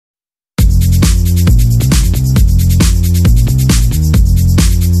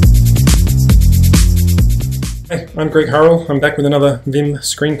I'm Greg Hurrell. I'm back with another Vim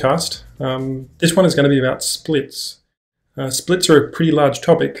screencast. This one is going to be about splits. Splits are a pretty large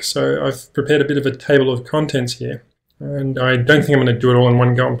topic, so I've prepared a bit of a table of contents here. And I don't think I'm going to do it all in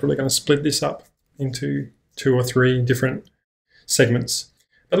one go. I'm probably going to split this up into 2 or 3 different segments.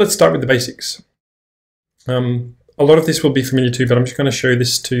 But let's start with the basics. A lot of this will be familiar to you, but I'm just going to show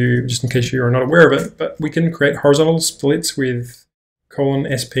this to you just in case you're not aware of it. But we can create horizontal splits with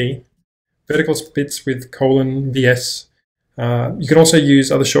 :SP, vertical splits with :VS. You can also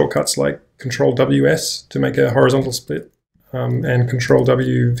use other shortcuts like Control-WS to make a horizontal split and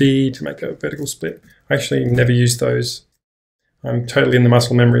Control-WV to make a vertical split. I actually never use those. I'm totally in the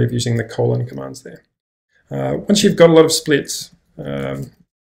muscle memory of using the : commands there. Once you've got a lot of splits,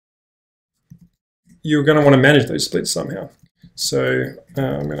 you're going to want to manage those splits somehow. So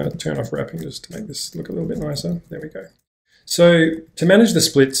I'm going to turn off wrapping just to make this look a little bit nicer. There we go. So to manage the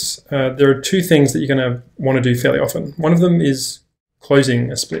splits, there are 2 things that you're going to want to do fairly often. One of them is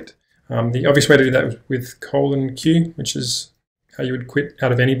closing a split. The obvious way to do that is with :Q, which is how you would quit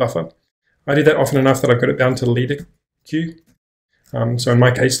out of any buffer. I do that often enough that I've got it down to leader Q. So in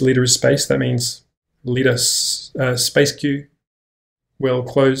my case, leader is space. That means leader space Q will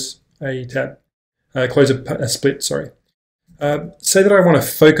close a tab, close a split, sorry. Say that I want to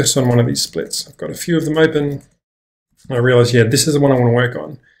focus on one of these splits. I've got a few of them open. I realize, yeah, this is the one I want to work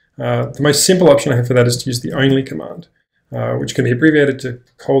on. The most simple option I have for that is to use the only command, which can be abbreviated to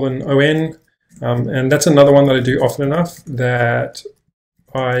 :ON. And that's another one that I do often enough that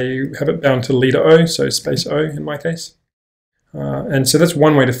I have it bound to leader O, so space O in my case. And so that's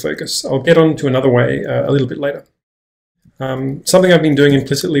one way to focus. I'll get on to another way a little bit later. Something I've been doing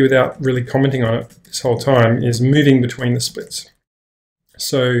implicitly without really commenting on it this whole time is moving between the splits.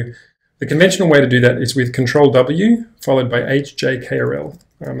 So the conventional way to do that is with Control-W followed by HJKRL.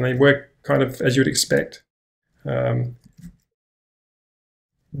 And they work kind of as you would expect Vim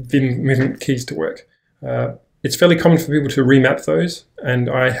movement keys to work. It's fairly common for people to remap those, and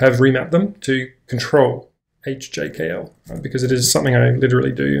I have remapped them to Control HJKL because it is something I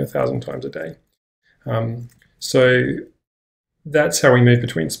literally do 1,000 times a day. So that's how we move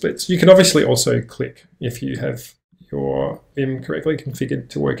between splits. You can obviously also click if you have your Vim correctly configured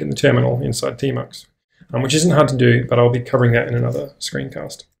to work in the terminal inside tmux, which isn't hard to do, but I'll be covering that in another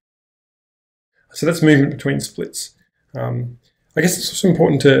screencast. So that's movement between splits. I guess it's also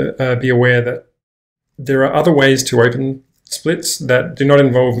important to be aware that there are other ways to open splits that do not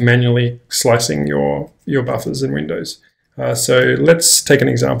involve manually slicing your buffers and windows. So let's take an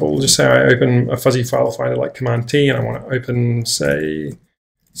example. Just say I open a fuzzy file finder like Command-T and I want to open, say,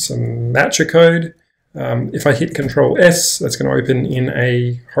 some matcher code. If I hit Control-S, that's going to open in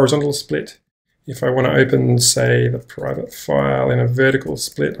a horizontal split. If I want to open, say, the private file in a vertical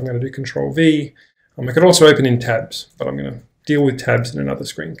split, I'm going to do Control-V. I could also open in tabs, but I'm going to deal with tabs in another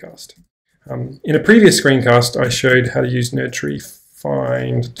screencast. In a previous screencast, I showed how to use nerdtree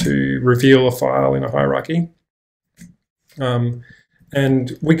find to reveal a file in a hierarchy.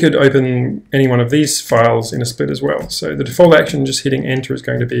 And we could open any one of these files in a split as well. So the default action, just hitting enter, is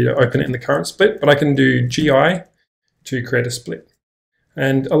going to be to open it in the current split, but I can do GI to create a split.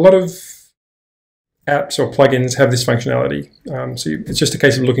 And a lot of apps or plugins have this functionality. So it's just a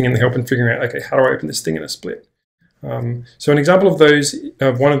case of looking in the help and figuring out, okay, how do I open this thing in a split? So an example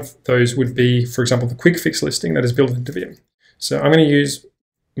of one of those would be, for example, the quick fix listing that is built into Vim. So I'm going to use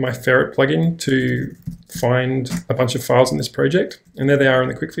my Ferret plugin to find a bunch of files in this project, and there they are in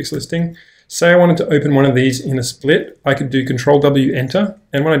the quick fix listing. Say I wanted to open one of these in a split, I could do Control-W enter,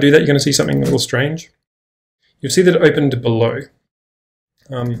 and when I do that, you're going to see something a little strange. You'll see that it opened below.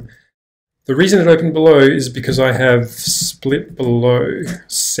 The reason it opened below is because I have split below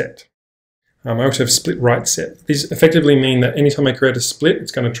set. I also have split right set. These effectively mean that anytime I create a split,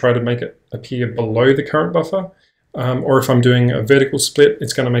 it's going to try to make it appear below the current buffer. Or if I'm doing a vertical split,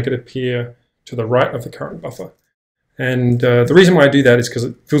 it's going to make it appear to the right of the current buffer. And the reason why I do that is because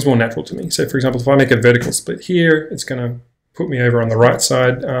it feels more natural to me. So for example, if I make a vertical split here, it's going to put me over on the right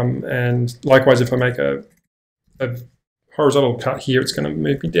side. And likewise, if I make a horizontal cut here, it's going to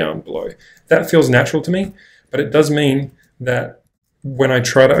move me down below. That feels natural to me, but it does mean that when I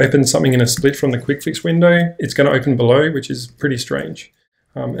try to open something in a split from the quick fix window, it's going to open below, which is pretty strange.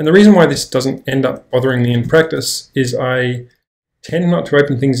 And the reason why this doesn't end up bothering me in practice is I tend not to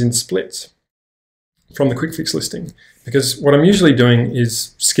open things in splits from the quick fix listing, because what I'm usually doing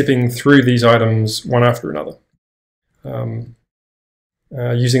is skipping through these items one after another,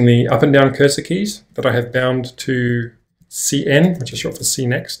 using the up and down cursor keys that I have bound to CN, which is short for C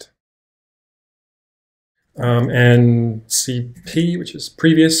next, and CP, which is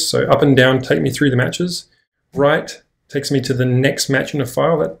previous. So up and down take me through the matches, right takes me to the next match in a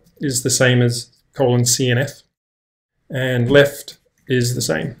file that is the same as :CNF, and left is the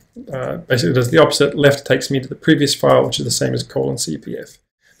same. Basically, it does the opposite. Left takes me to the previous file, which is the same as :CPF.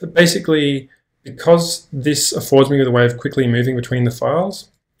 But basically, because this affords me with a way of quickly moving between the files,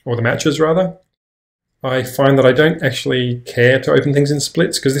 or the matches rather, I find that I don't actually care to open things in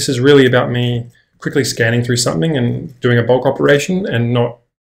splits, because this is really about me quickly scanning through something and doing a bulk operation and not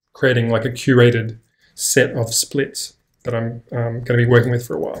creating like a curated set of splits that I'm going to be working with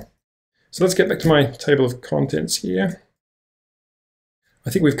for a while. So let's get back to my table of contents here. I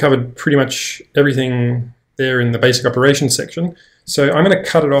think we've covered pretty much everything there in the basic operations section. So I'm going to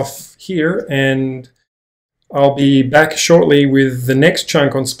cut it off here, and I'll be back shortly with the next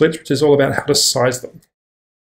chunk on splits, which is all about how to size them.